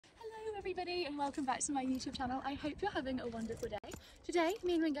everybody and welcome back to my YouTube channel. I hope you're having a wonderful day. Today,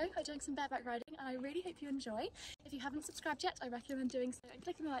 me and Ringo are doing some bareback riding and I really hope you enjoy. If you haven't subscribed yet, I recommend doing so and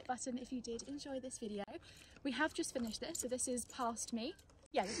clicking the like button if you did enjoy this video. We have just finished this, so this is past me.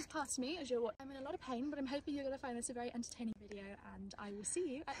 Yeah, this is past me as you're watching. I'm in a lot of pain, but I'm hoping you're going to find this a very entertaining video and I will see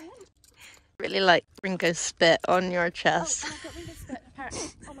you at the end. Really like Ringo's spit on your chest. Oh, and I've got Ringo's spit apparently.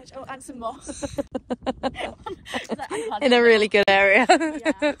 Oh, and some moss. In a really good area.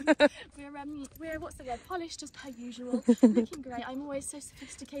 Yeah. We're what's the word? Polished as per usual. Looking great. I'm always so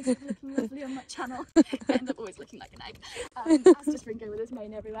sophisticated, looking lovely on my channel. I end up always looking like an egg. As just Ringo with his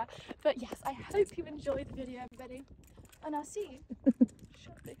mane everywhere. But yes, I hope you enjoyed the video, everybody, and I'll see you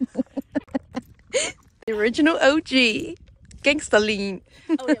shortly. The original OG. Gangsta lean.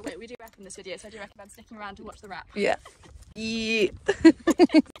 Oh yeah, wait, we do rap in this video, so I do recommend sticking around to watch the rap. Yeah. Yeah.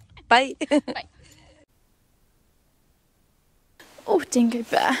 Bye. Bye. Oh, Dingo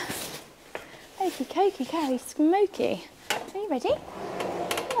Bear. Okey cokey, Carrie Smoky. Are you ready?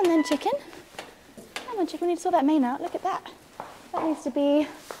 Come on then, chicken. Come on, chicken, we need to sort that mane out. Look at that. That needs to be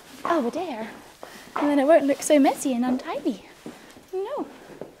over there. And then it won't look so messy and untidy. No.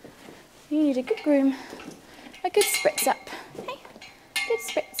 You need a good groom. A good spritz up. Hey, good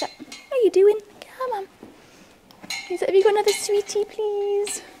spritz up. How are you doing? Come on. Have you got another sweetie,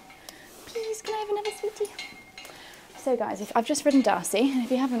 please? Please, can I have another sweetie? So guys, I've just ridden Darcy, and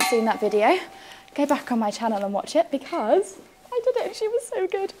if you haven't seen that video, go back on my channel and watch it because I did it and she was so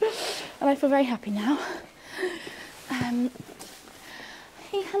good. And I feel very happy now.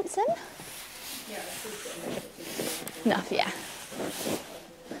 Hey, handsome? Yeah, enough, yeah.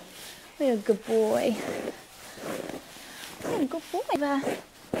 You're a good boy. You're a good boy there.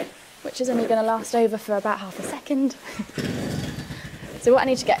 Which is only going to last over for about half a second. So what I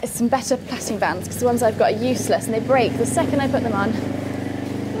need to get is some better plaiting bands because the ones I've got are useless and they break the second I put them on.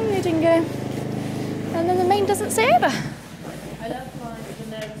 Oh, you Dingo. And then the mane doesn't stay over. I love like the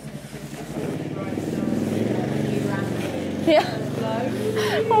nervousness. Yeah.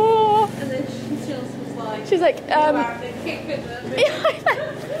 Oh. And then she was like. She's like.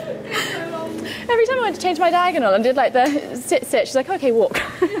 Every time I went to change my diagonal and did like the sit, she's like, okay, walk.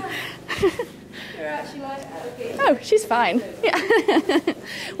 You're actually like, okay. Oh, she's fine. Yeah.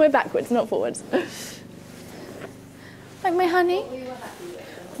 We're backwards, not forwards. Like my honey? We were happy with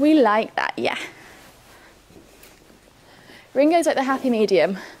them. We like that, yeah. Ringo's like the happy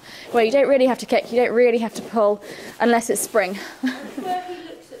medium, where you don't really have to kick, you don't really have to pull, unless it's spring. Where he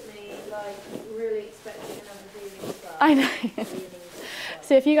looks at me like really expecting another feeling as well. I know.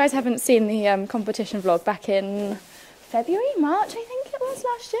 So if you guys haven't seen the competition vlog back in February, March, I think it was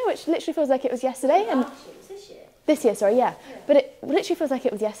last year, which literally feels like it was yesterday. And Last year, it was this year. This year, sorry, yeah. But it literally feels like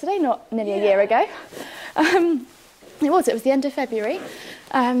it was yesterday, not nearly a year ago. It was the end of February.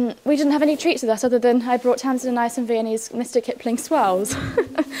 We didn't have any treats with us other than I brought Tamsin and I some Viennese Mr. Kipling swirls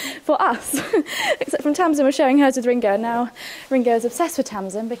for us. Except from Tamsin was sharing hers with Ringo, and now Ringo is obsessed with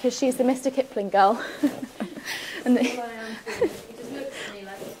Tamsin because she's the Mr. Kipling girl. And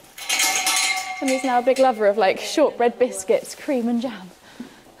and he's now a big lover of like shortbread biscuits, cream and jam.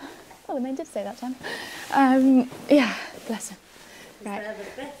 Oh, the mane did say that time. Yeah, bless him. Right. They're the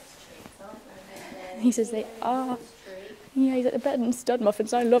best treats, aren't they? He says they are. Yeah, he's at the bed and stud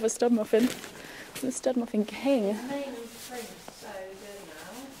muffins. I love a stud muffin. I'm the stud muffin king. His mane and spring is so good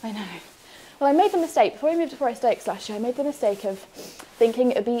now. I know. Well, I made the mistake, before we moved to Forest Oaks last year, I made the mistake of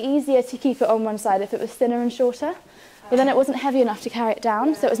thinking it would be easier to keep it on one side if it was thinner and shorter. But then it wasn't heavy enough to carry it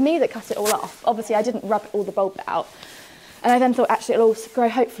down, so it was me that cut it all off. Obviously, I didn't rub all the bulb bit out. And I then thought, actually, it'll all grow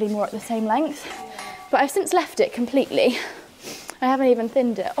hopefully more at the same length. But I've since left it completely. I haven't even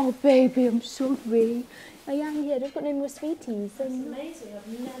thinned it. Oh, baby, I'm sorry. I am here. I've got no more sweeties. That's amazing. I've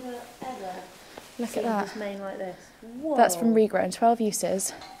never, ever Look seen at that. this mane like this. Whoa. That's from Regrown, 12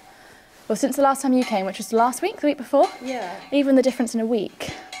 uses. Well, since the last time you came, which was last week, the week before. Yeah. Even the difference in a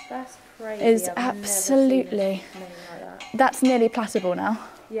week That's crazy. is I've absolutely... never seen a mane like that. That's nearly plattable now.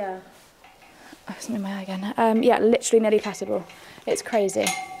 Yeah. Oh, it's in my eye again. Yeah, literally nearly plattable. It's crazy.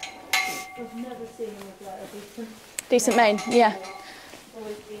 I've never seen him with like a Decent mane, yeah.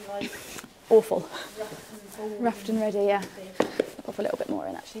 always been like Awful. roughed and ready, yeah. I'll pop a little bit more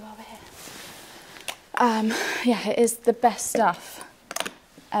in actually while we're here. Yeah, it is the best stuff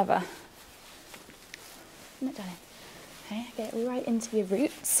ever. Isn't it, darling? Okay, get it right into your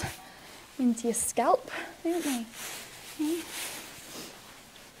roots, into your scalp, don't we? Okay.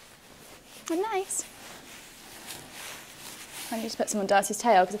 Oh, nice. I need to put some on Darcy's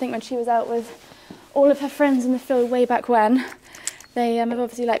tail because I think when she was out with all of her friends in the field way back when, they have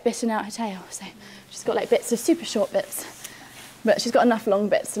obviously like bitten out her tail. So she's got like bits of super short bits But she's got enough long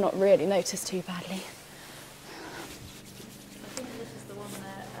bits to not really notice too badly. I think this is the one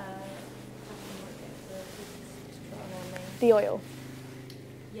that The oil.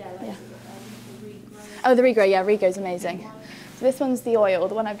 yeah, like Yeah. the regrow. Oh, the regrow, yeah, regrow's amazing. So this one's the oil.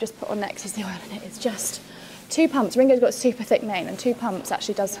 The one I've just put on next is the oil, and it is just 2 pumps. Ringo's got super thick mane, and 2 pumps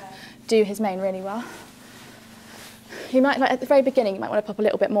actually does do his mane really well. You might, like at the very beginning, you might want to pop a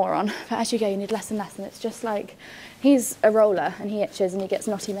little bit more on, but as you go, you need less and less, and it's just like, he's a roller, and he itches, and he gets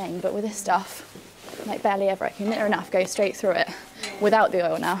knotty mane, but with this stuff, like barely ever, I can near enough go straight through it without the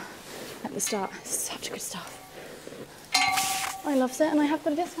oil now at the start. It's such good stuff. I love it, and I have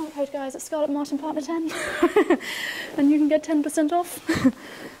got a discount code, guys, at Scarlet Martin Partner 10, and you can get 10% off.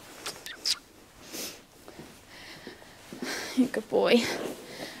 You good boy.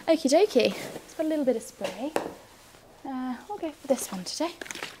 Okie dokie. It's got a little bit of spray. I'll go for this one today.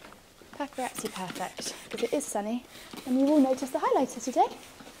 Paparazzi Perfect, because it is sunny, and you will notice the highlighter today.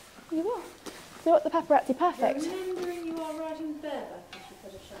 You will. So what the Paparazzi Perfect? Remembering you are riding bareback, you should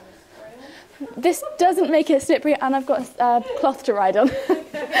put a shiny spray on. This doesn't make it slippery, and I've got cloth to ride on. I'm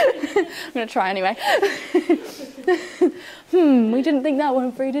going to try anyway. We didn't think that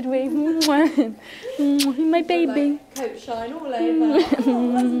one through, did we? My baby. Like, coat shine all over.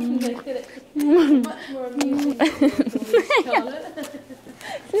 Much more amusing than Scarlet.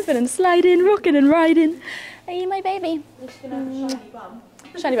 Slipping and sliding, rocking and riding. Are you my baby? She's going to have a shiny bum.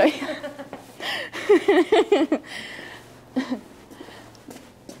 Shiny boy.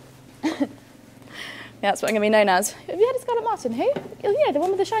 Yeah, that's what I'm going to be known as. Have you had a Scarlet Martin? Who? Oh, yeah, the one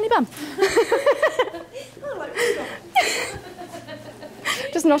with the shiny bum. Oh, like Rudolph.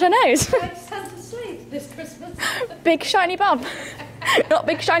 Just not her nose. Like Santa's sleigh this Christmas. Big shiny bum. Not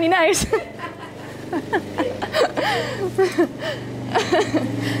big shiny nose.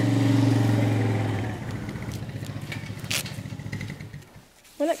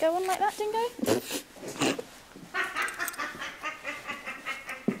 Will it go on like that, Dingo?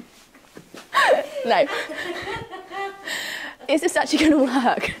 No. Is this actually going to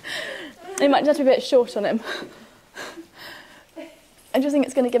work? It might just be a bit short on him. I just think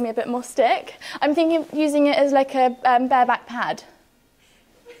it's going to give me a bit more stick. I'm thinking of using it as like a bareback pad.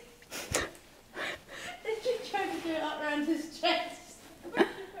 Is she trying to do it up around his chest?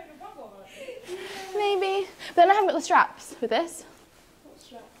 Maybe. But then I haven't got the straps with this. What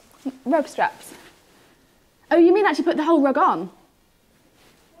straps? Rug straps. Oh, you mean actually put the whole rug on?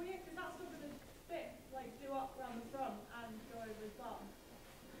 Well, yeah, because that's not going to fit, like, do up around the front and go over his bum.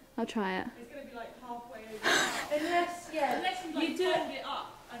 I'll try it. It's going to be, like, halfway over his bum. Unless you, Like, do fold it. it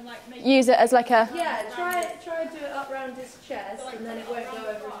up and, like, make Use it as like a... Yeah, try do it up around his chest, and then it won't go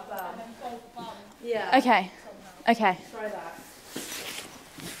over his bum. and then fold the bum. Yeah. Okay. Okay. Try that.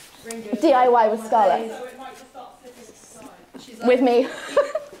 DIY with Scarlet. So it might just start slipping to the side. She's like, With me.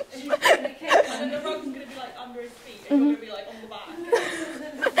 she's putting a cake And on. then the rug's going to be, like, under his feet and you're going to be, like, on the back.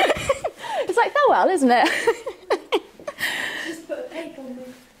 It's like Farewell, isn't it? Just put a cake on me.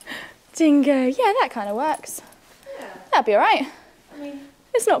 Dingo. Yeah, that kind of works. Yeah. That'd be all right. I mean,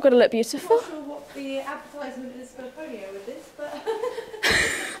 It's not going to look I'm beautiful. not sure what the advertisement is for polio with this, but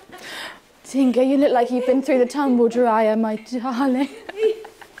Dingo, you look like you've been through the tumble dryer, my darling.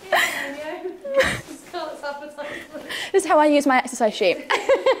 Scarlet's advertisement. This is how I use my exercise sheet.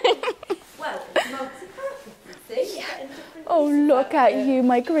 Well, it's multi-purpose, see? You get in different Oh, uses look out at of it. you,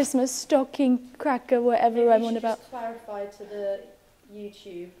 my Christmas stocking cracker, whatever Maybe I'm you on should about. just clarify to the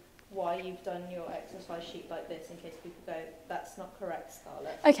YouTube why you've done your exercise sheet like this, in case people go, that's not correct,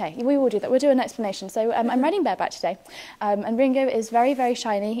 Scarlet. Okay, we will do that. We'll do an explanation. So I'm riding bareback today, and Ringo is very, very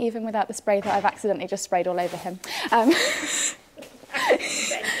shiny, even without the spray that I've accidentally just sprayed all over him.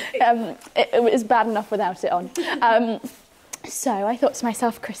 It was bad enough without it on. So I thought to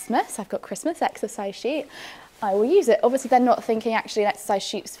myself, Christmas, I've got Christmas exercise sheet. I will use it. Obviously, they're not thinking actually an exercise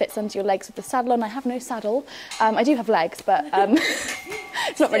sheet fits under your legs with the saddle on. I have no saddle. I do have legs, but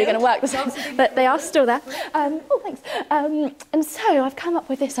it's not really going to work. But they are still there. Oh, thanks. And so I've come up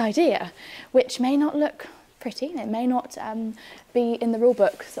with this idea, which may not look pretty. It may not be in the rule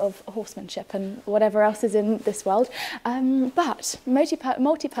books of horsemanship and whatever else is in this world, but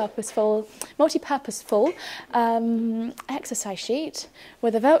multi-purposeful exercise sheet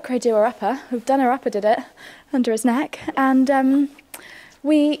with a Velcro do-a-upper. We've done her upper, did it under his neck, and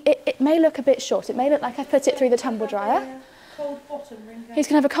it may look a bit short. It may look like I put it through the tumble dryer. Cold bottom, Ringo. He's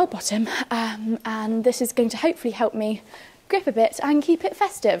going to have a cold bottom, and this is going to hopefully help me grip a bit and keep it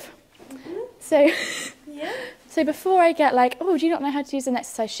festive. So. Yeah. So before I get like, oh, do you not know how to use an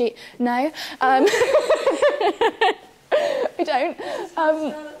exercise sheet? No. I don't.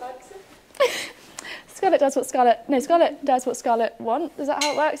 Scarlet likes it. Scarlet does what Scarlet does what Scarlet wants. Is that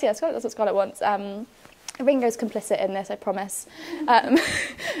how it works? Yeah, Scarlet does what Scarlet wants. Ringo's complicit in this, I promise.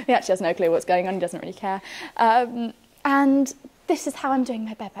 He actually has no clue what's going on, he doesn't really care. And this is how I'm doing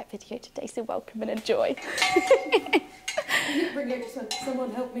my bareback video today, so welcome and enjoy. Ringo just said,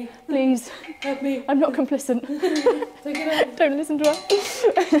 someone help me. Please. Help me. I'm not complicit. Take it out. Don't listen to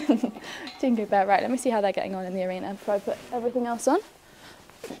her. Dingo Bear, right, let me see how they're getting on in the arena before I put everything else on.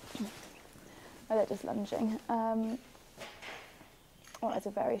 Oh, they're just lunging. Oh, it's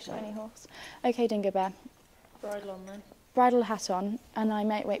a very shiny horse. Okay, Dingo Bear. Bridle on then. Bridle hat on, and I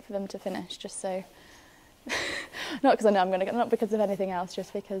might wait for them to finish, just so... not because I know I'm going to get, not because of anything else,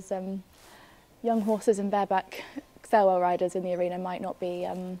 just because young horses and bareback farewell riders in the arena might not be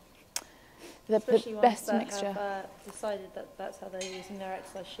the best that mixture. Have, decided that that's how they're using their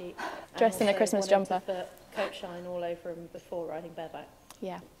exercise sheet. Dressed in a Christmas jumper. To put coat shine all over them before riding bareback.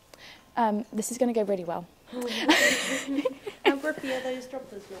 Yeah. This is going to go really well. How grippy are those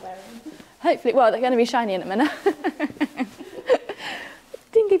jumpers you're wearing? Hopefully, well, they're going to be shiny in a minute.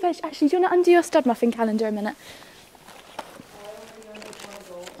 Dingo Bear, actually, do you want to undo your stud muffin calendar a minute?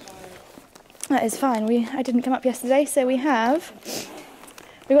 That is fine. I didn't come up yesterday, so we've got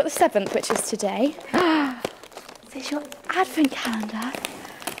the 7th, which is today. This is your advent calendar.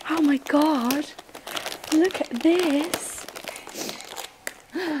 Oh my God. Look at this.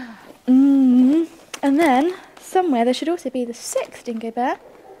 And then, somewhere, there should also be the 6th Dingo Bear,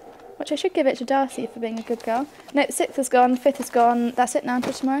 which I should give it to Darcy for being a good girl. No, the 6th is gone, 5th is gone. That's it now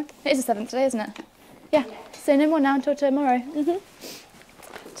until tomorrow. It is the 7th today, isn't it? Yeah. So no more now until tomorrow.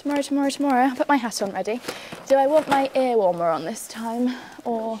 Tomorrow. I'll put my hat on ready. Do I want my ear warmer on this time?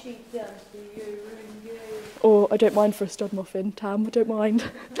 Or I don't mind for a stud muffin, Tam. I don't mind.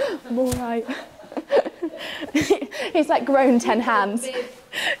 I'm all right. He's like grown 10 hands.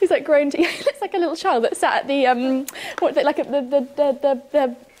 He's like grown. He looks like a little child that sat at the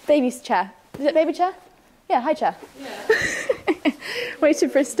the baby's chair. Is it baby chair? Yeah, high chair. Yeah. Waiting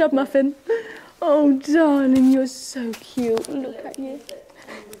for a stud muffin. Oh, darling, you're so cute. Look at you.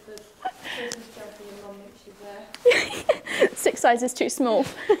 6 sizes too small.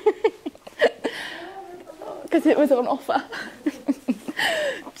 Because it was on offer.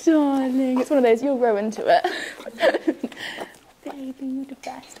 Darling, it's one of those, you'll grow into it. Baby, you're the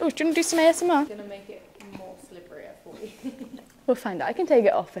best. Oh, do you want to do some ASMR? I'm going to make it more slippery for you. We'll find out. I can take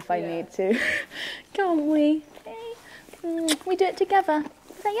it off if I need to. Can't we? We do it together.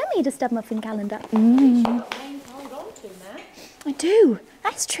 Is that yummy, the stud muffin calendar? Hold on to now. I do.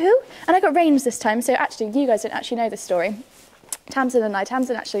 That's true. And I got reins this time, so actually, you guys don't actually know this story. Tamsin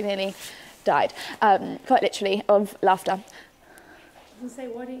actually nearly died, quite literally, of laughter. I was going to say,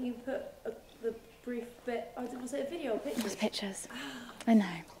 why didn't you put the brief bit, was it a video or pictures? It was pictures. I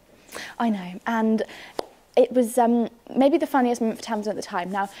know. And it was maybe the funniest moment for Tamsin at the time.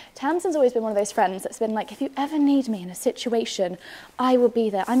 Now, Tamsin's always been one of those friends that's been like, if you ever need me in a situation, I will be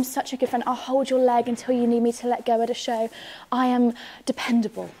there. I'm such a good friend. I'll hold your leg until you need me to let go at a show. I am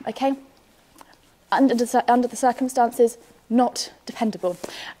dependable, okay? Under the circumstances, not dependable.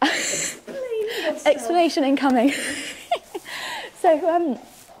 Explanation incoming. So,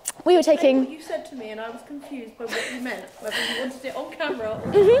 we were taking... What you said to me, and I was confused by what you meant, whether you wanted it on camera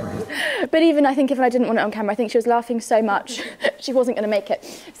or... But even I think if I didn't want it on camera, I think she was laughing so much she wasn't going to make it.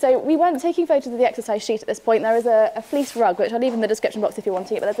 So we weren't taking photos of the exercise sheet at this point. There is a fleece rug, which I'll leave in the description box if you're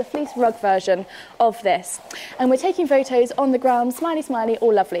wanting it, but there's a fleece rug version of this. And we're taking photos on the ground, smiley, smiley,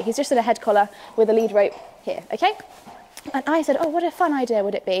 all lovely. He's just in a head collar with a lead rope here, okay? And I said, oh, what a fun idea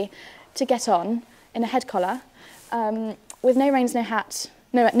would it be to get on in a head collar with no reins, no hat,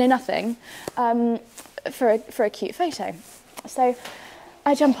 no nothing, for a cute photo. So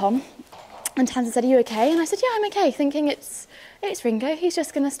I jump on, and Tamsin said, are you okay? And I said, yeah, I'm okay, thinking it's Ringo, he's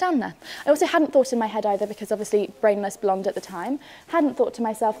just going to stand there. I also hadn't thought in my head either, because obviously brainless blonde at the time, hadn't thought to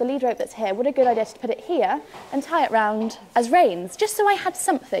myself, the lead rope that's here, what a good idea to put it here and tie it round as reins, just so I had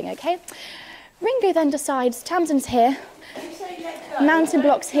something, okay? Ringo then decides, Tamsin's here, You say let go. mountain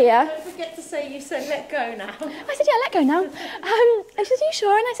blocks here. Don't forget to say you said let go now. I said, yeah, let go now. And she said, are you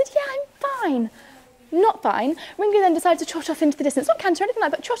sure? And I said, yeah, I'm fine. Not fine. Ringo then decided to trot off into the distance. Not canter or anything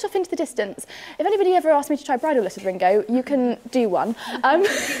like that, but trot off into the distance. If anybody ever asked me to try bridleless with Ringo, you can do one.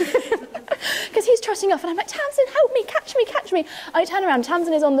 Because he's trotting off, and I'm like, Tamsin, help me, catch me, catch me. I turn around,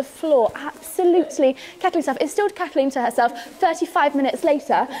 Tamsin is on the floor, absolutely cackling herself. Is still cackling to herself 35 minutes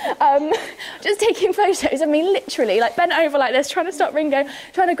later, just taking photos of me literally, like bent over like this, trying to stop Ringo,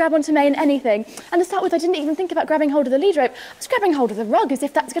 trying to grab onto Mane, anything. And to start with, I didn't even think about grabbing hold of the lead rope. I was grabbing hold of the rug as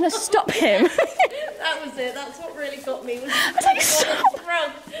if that's going to stop him. That was it. That's what really got me. Was I was like, stop.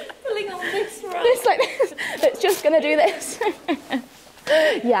 pulling on this rug. It's like this. It's just gonna do this.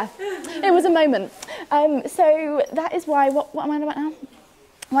 Yeah, it was a moment. So that is why. What am I on about now?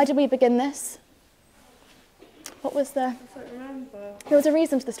 Why did we begin this? What was the? I don't remember. There was a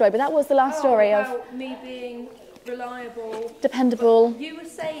reason to the story, but that was the last story of About me being reliable, dependable. You were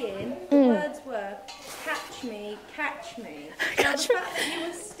saying the words were catch me, catch me. Now the fact that you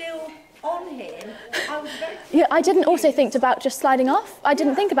were still on him, I was very Yeah, I didn't also think about just sliding off. I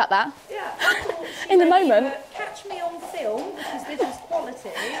didn't think about that. yeah. I thought she In the meant moment. either catch me on film because this is quality,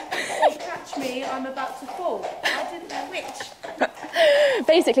 or catch me, I'm about to fall. I didn't know which.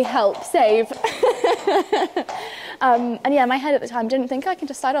 Basically, help, save. And yeah, my head at the time didn't think I can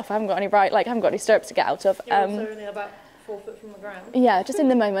just slide off. I haven't got any I haven't got any stirrups to get out of. You're also only about 4 foot from the ground. Yeah, just in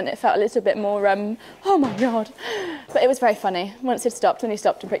the moment, it felt a little bit more, oh my God. But it was very funny. Once it stopped, and he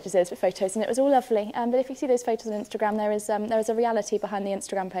stopped and pricked his ears for photos, and it was all lovely. But if you see those photos on Instagram, there is a reality behind the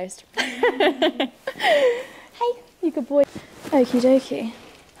Instagram post. Hey, you good boy. Okie dokie.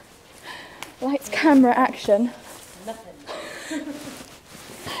 Lights, camera, action. Nothing.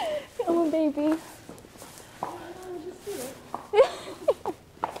 Come on, baby.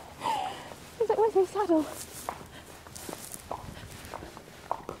 He's like, where's my saddle?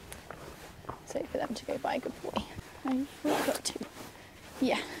 So for them to go by, good boy. We've got to.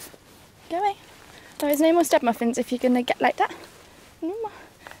 Yeah. Go away. There is no more step muffins if you're going to get like that. No more.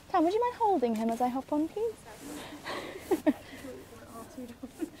 Tam, would you mind holding him as I hop on, please?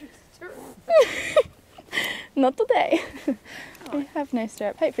 Not today. We have no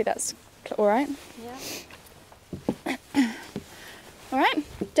stirrup. Hopefully that's all right. Yeah. All right.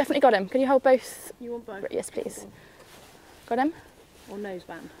 Definitely got him. Can you hold both? You want both? Yes, please. Got him? Or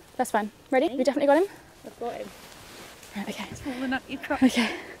noseband? That's fine. Ready? You definitely got him? I've got him. Right, okay. It's falling out your truck. Okay.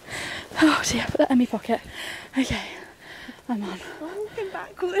 Oh dear, put that in my pocket. Okay. I'm on. I'm walking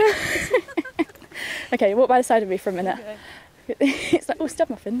backwards. Okay, walk by the side of me for a minute. Okay. It's like, oh, stub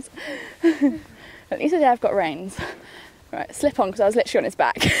muffins. At least today I've got reins. Right, slip on because I was literally on his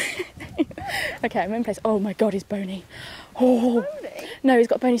back. Okay, I'm in place. Oh my God, he's bony. Oh. Bony? No, he's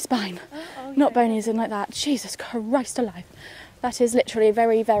got bony spine. Oh, Not bony as in like that. Jesus Christ alive. That is literally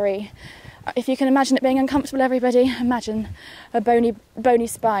very, very... If you can imagine it being uncomfortable, everybody, imagine a bony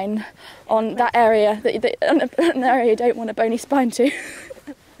spine on that area, an area you don't want a bony spine to.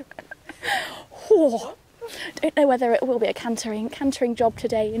 Oh. Don't know whether it will be a cantering job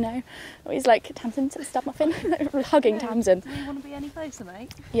today, you know. He's like, Tamsin, stub muffin, hugging Tamsin. Do you want to be any closer,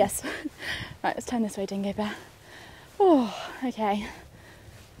 mate? Yes. Right, let's turn this way, Dingo Bear. Oh, okay.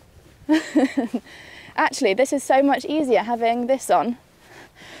 Actually, this is so much easier having this on.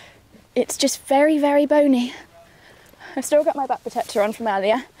 It's just very, very bony. I've still got my back protector on from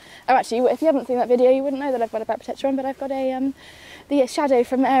earlier. Oh, actually, if you haven't seen that video, you wouldn't know that I've got a back protector on, but I've got the shadow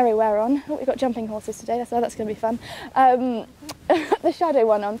from Aeroware on. Oh, we've got jumping horses today, that's going to be fun. The shadow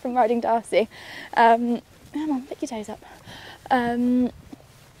one on from riding Darcy. Come on, pick your toes up.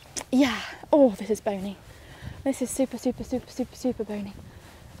 Yeah, oh, this is bony. This is super, super, super, super, super bony.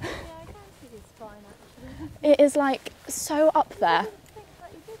 Yeah, I can see his spine actually. It is like so up there. I think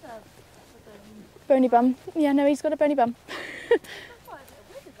that you did have a Bony bum. Yeah, no, he's got a bony bum. quite a bit of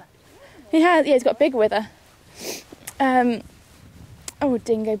withers actually. He has, yeah, he's got a big wither. Oh,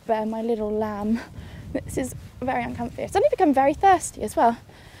 Dingo Bear, my little lamb. This is very uncomfy. I've suddenly become very thirsty as well.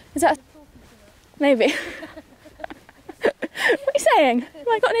 Is that... Maybe. What are you saying? Have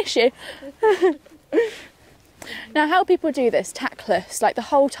I got an issue? Now, how people do this, tackless, like the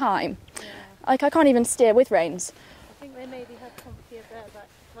whole time. Yeah. Like, I can't even steer with reins. I think they maybe had comfier bareback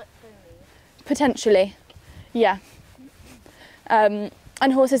like ponies. Potentially, yeah. And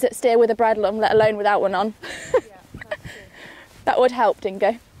horses that steer with a bridle on, let alone without one on. Yeah, that's true. That would help,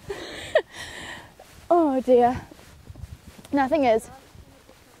 Dingo. Oh dear. Now, the thing is,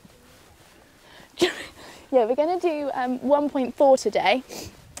 yeah, we're going to do 1.4 today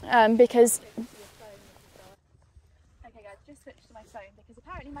because... Okay guys, just switched to my phone because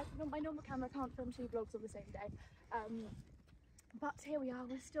apparently my normal camera can't film 2 vlogs on the same day. But here we are,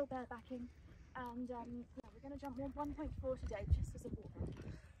 we're still barebacking, and yeah, we're going to jump 1.4 today just as a warm-up.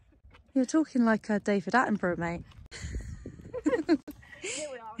 You're talking like David Attenborough, mate.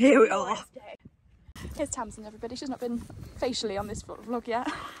 Here we are. Here's Tamsin, everybody. She's not been facially on this vlog yet.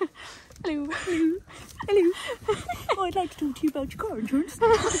 Hello. Hello. Hello. Oh, I'd like to talk to you about your car insurance.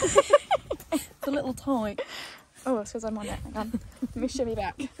 It's a little tight. Oh, it's because I'm on it. Hang on. Let me shimmy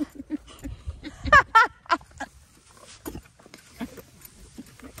back.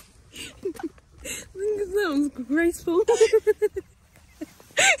 That was graceful.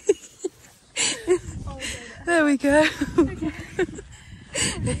 we go.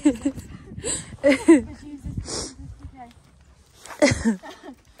 The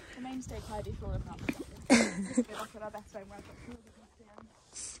mainstay tidy for all of that. Just go back at our best home where I've got all the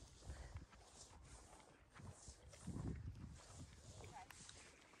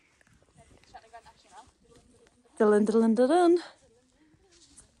Dun, dun, dun, dun.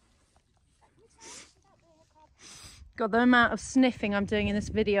 God, the amount of sniffing I'm doing in this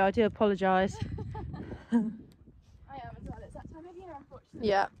video, I do apologise. I am as well. It's that time of year, unfortunately.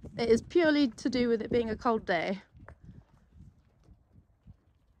 Yeah, it is purely to do with it being a cold day.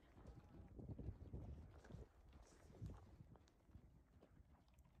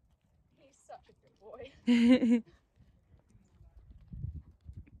 He's such a good boy.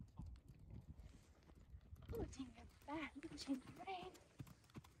 Oh, Dingo Bear, look at the change of rain.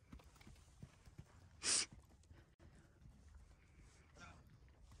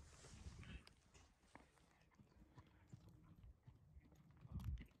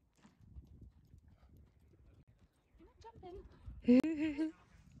 Jumping.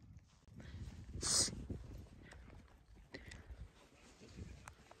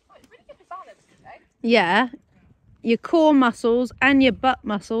 Oh, it's really good for balance today. Yeah, your core muscles and your butt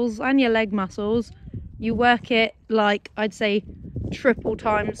muscles and your leg muscles, you work it like, I'd say, triple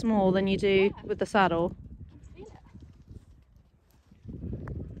times more than you do with the saddle.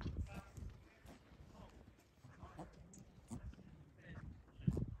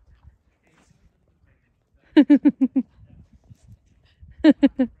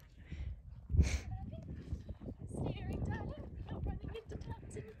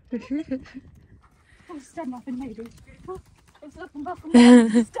 Oh, stand muffin lady. It's up and buff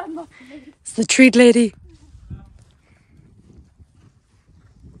and stand muffin lady. It's the treat lady.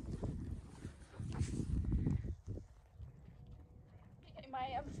 Getting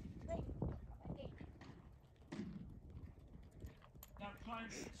my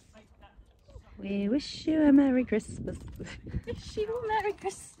ring. We wish you a Merry Christmas. Wish you a Merry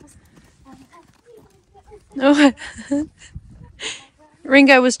Christmas. Oh.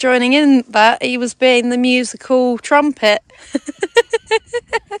 Ringo was joining in that. He was being the musical trumpet.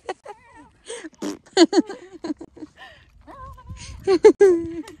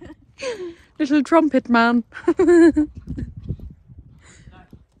 Little trumpet man.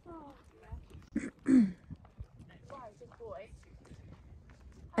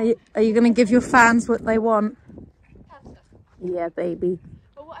 Are you going to give your fans what they want? Yeah, baby.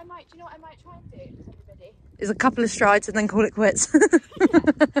 But what I might, do you know what I might try and do, everybody? Is a couple of strides and then call it quits. But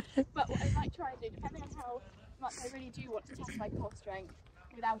what I might try and do, depending on how much I really do want to test my core strength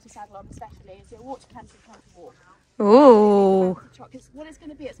without a saddle on especially, is a walk to canter walk. Ooh. Because what it's going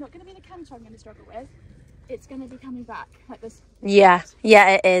to be, it's not going to be the canter I'm going to struggle with. It's going to be coming back like this. Yeah,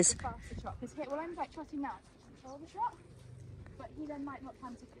 it is. Faster trot. Because here, well, I'm like trotting now. Control the trot. But he then might not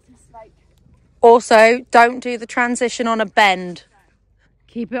canter because he's like. Also, don't do the transition on a bend.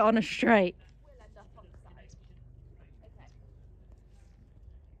 Keep it on a straight. We'll end up on the side. Okay.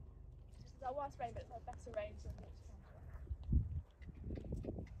 This is our worst rain, but it's our better rain, so walk to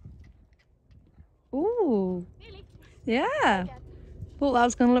canter. Ooh. Nearly. Yeah. Again. Thought that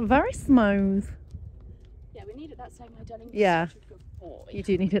was going to look very smooth. Yeah, we needed that saying my darling. Yeah. Such a good boy. You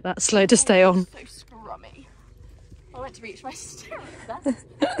do need it that slow to stay on. So scrummy. I went to reach my stirrup there. Where's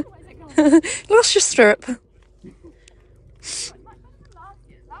it going? Lost your stirrup. It's much better than last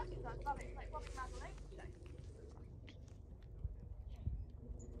year's. Last year's I love it. It's like walking around the lake today.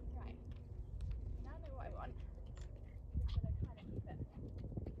 Right. Now I know what I want. I'm just gonna kind of keep it.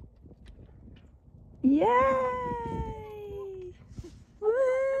 Yay!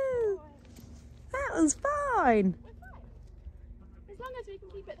 Woo! That was fine. We're fine. As long as we can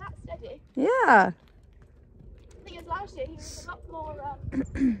keep it that steady. Yeah. The thing is, last year he was a lot more,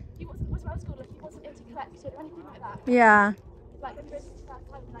 he wasn't, was well schooled, like he wasn't into collected or anything like that. Yeah. Like when he was his first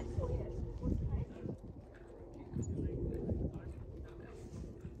time in like 4 years. It wasn't crazy.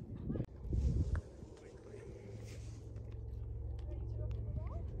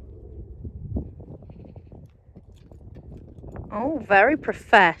 Oh, very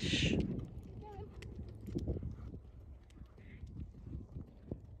profesh. Trying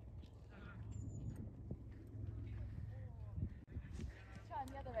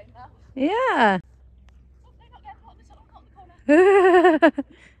the other way now. Yeah. Oh, no, not there, not the corner.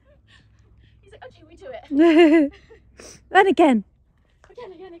 He's like, okay, we do it. Then again.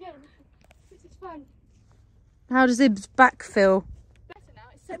 Again. This is fun. How does his back feel? Better now.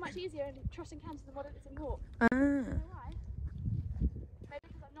 It's so much easier in trotting canter than what it is in walk. Ah. I don't know why. Maybe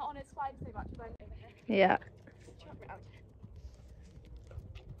because I'm not on his spine so much, but over here. Yeah. Trot round.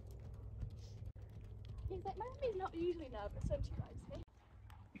 He's He's like, my mummy's not usually nervous when she rides me.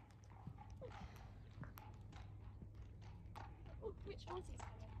 Oh, which horse is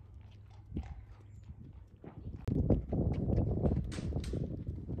coming?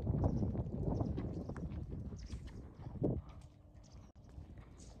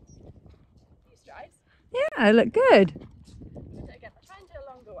 Few strides. Yeah, I look good. We'll do it again. I'll try and do a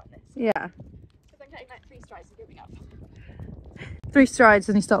longer one this. Yeah. Because I'm getting like 3 strides and giving up. 3 strides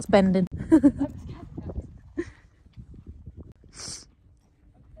and he starts bending. I'm scared of that.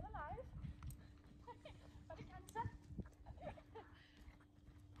 I'm still alive. Got a cancer.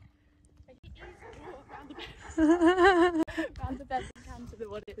 I can easily walk around the bed. Around the bed and cancer than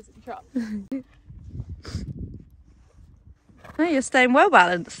what it is in trot. Oh, you're staying well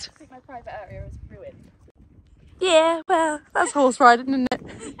balanced. I think my private area is ruined. Yeah, well, that's horse riding, isn't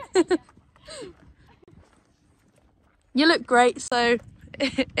it? You look great, so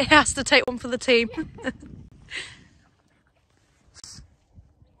it has to take one for the team.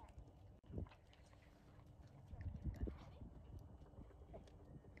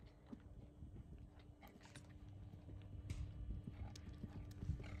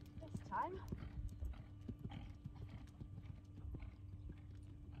 This time.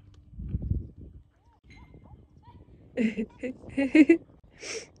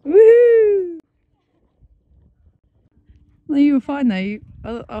 Woohoo! No, you were fine though.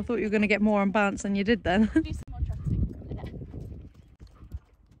 I thought you were going to get more unbalanced than you did then. Do some more trusting for a minute.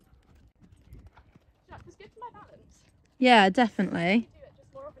 That was good for my balance. Yeah, definitely. Do it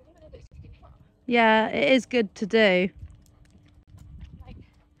just more often, even if it's just in trot. Yeah, it is good to do. Like,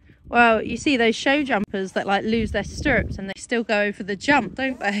 Well, you see those show jumpers that like lose their stirrups and they still go over the jump,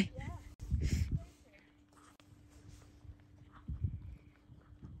 don't they? yeah.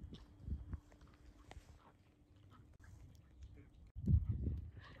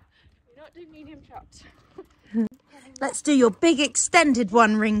 We're not doing medium trot. Let's do your big extended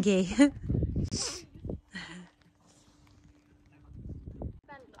one, Ringy. Bend,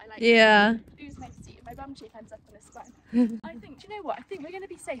 I like Yeah. Who's next to you? My bum cheek ends up on his spine. I think, do you know what? I think we're going to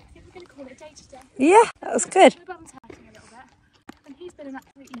be safe. I think we're going to call it a day today. Yeah, that was good. My bum's hurting a little bit. And he's been an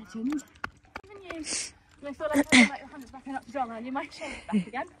absolute legend. Even you. And I feel like I'm like your hands backing up the drama and you might shave it back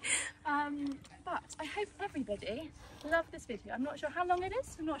again. But I hope everybody loved this video. I'm not sure how long it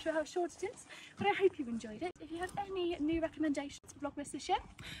is. I'm not sure how short it is. But I hope you enjoyed it. If you have any new recommendations for Vlogmas this year,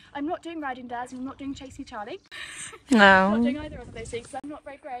 I'm not doing riding dares and I'm not doing chasing Charlie. I'm not No. doing either of those things. I'm not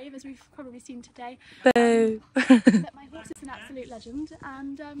very brave, as we've probably seen today. Boo. But my horse is an absolute legend,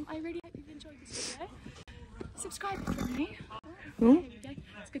 and I really hope you've enjoyed this video. Subscribe if you're new. Oh, here we go.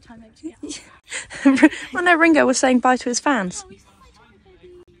 It's a good time actually. Yeah. Well, no, Ringo was saying bye to his fans. Oh, we said bye to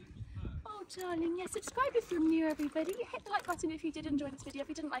everybody. Oh, darling, yeah. Subscribe if you're new, everybody. Hit the like button if you did enjoy this video. If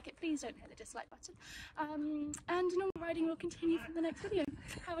you didn't like it, please don't hit the dislike button. And normal riding will continue from the next video.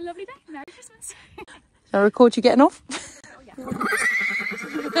 Have a lovely day. Merry Christmas. I record you getting off. Oh, yeah.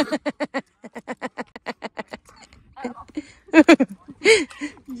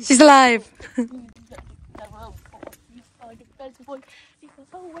 She's alive. And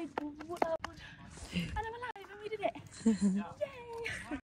I'm alive and we did it. Yay!